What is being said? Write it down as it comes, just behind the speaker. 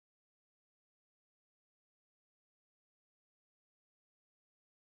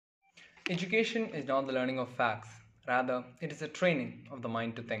Education is not the learning of facts, rather, it is a training of the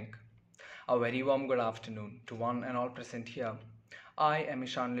mind to think. A very warm good afternoon to one and all present here. I am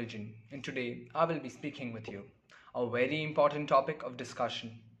Eshan Lijan, and today I will be speaking with you a very important topic of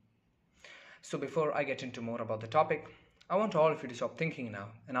discussion. So, before I get into more about the topic, I want all of you to stop thinking now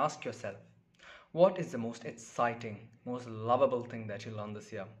and ask yourself what is the most exciting, most lovable thing that you learned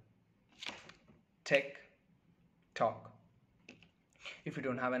this year? Tick, talk. If you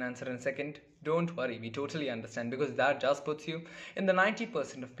don't have an answer in a second, don't worry, we totally understand because that just puts you in the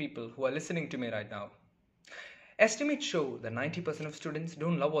 90% of people who are listening to me right now. Estimates show that 90% of students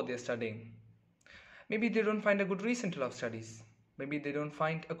don't love what they're studying. Maybe they don't find a good reason to love studies. Maybe they don't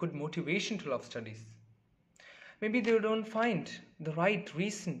find a good motivation to love studies. Maybe they don't find the right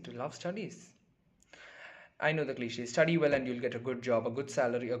reason to love studies. I know the cliche, study well and you'll get a good job, a good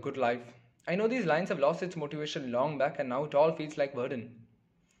salary, a good life. I know these lines have lost its motivation long back and now it all feels like burden.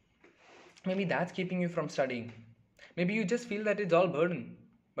 Maybe that's keeping you from studying. Maybe you just feel that it's all burden.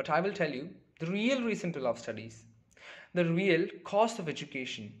 But I will tell you the real reason to love studies, the real cost of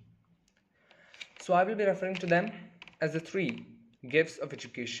education. So I will be referring to them as the 3 gifts of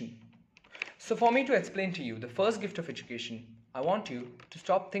education. So for me to explain to you the first gift of education, I want you to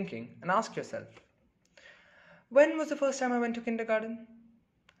stop thinking and ask yourself, when was the first time I went to kindergarten?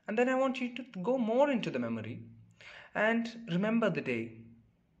 And then I want you to go more into the memory and remember the day.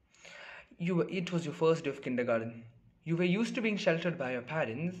 It was your first day of kindergarten. You were used to being sheltered by your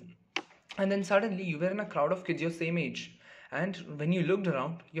parents, and then suddenly you were in a crowd of kids your same age. And when you looked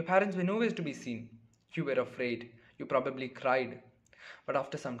around, your parents were nowhere to be seen. You were afraid. You probably cried. But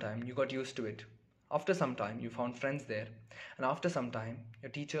after some time, you got used to it. After some time, you found friends there. And after some time,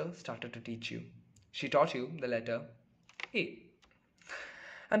 your teacher started to teach you. She taught you the letter A.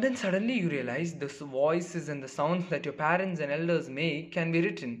 And then suddenly you realize the voices and the sounds that your parents and elders make can be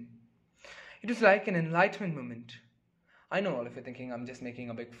written. It was like an enlightenment moment. I know all of you thinking I'm just making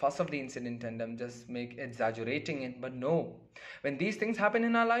a big fuss of the incident and I'm just exaggerating it, but no. When these things happen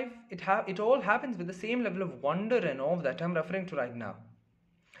in our life, it all happens with the same level of wonder and awe that I'm referring to right now.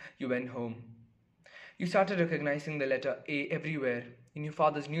 You went home. You started recognizing the letter A everywhere, in your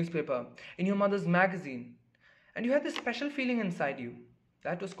father's newspaper, in your mother's magazine, and you had this special feeling inside you.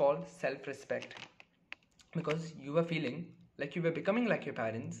 That was called self-respect, because you were feeling like you were becoming like your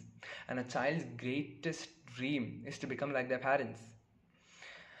parents, and a child's greatest dream is to become like their parents.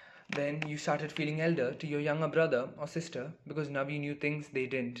 Then you started feeling elder to your younger brother or sister because now you knew things they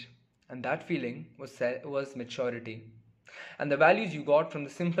didn't, and that feeling was maturity. And the values you got from the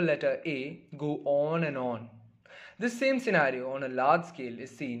simple letter A go on and on. This same scenario on a large scale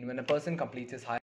is seen when a person completes his higher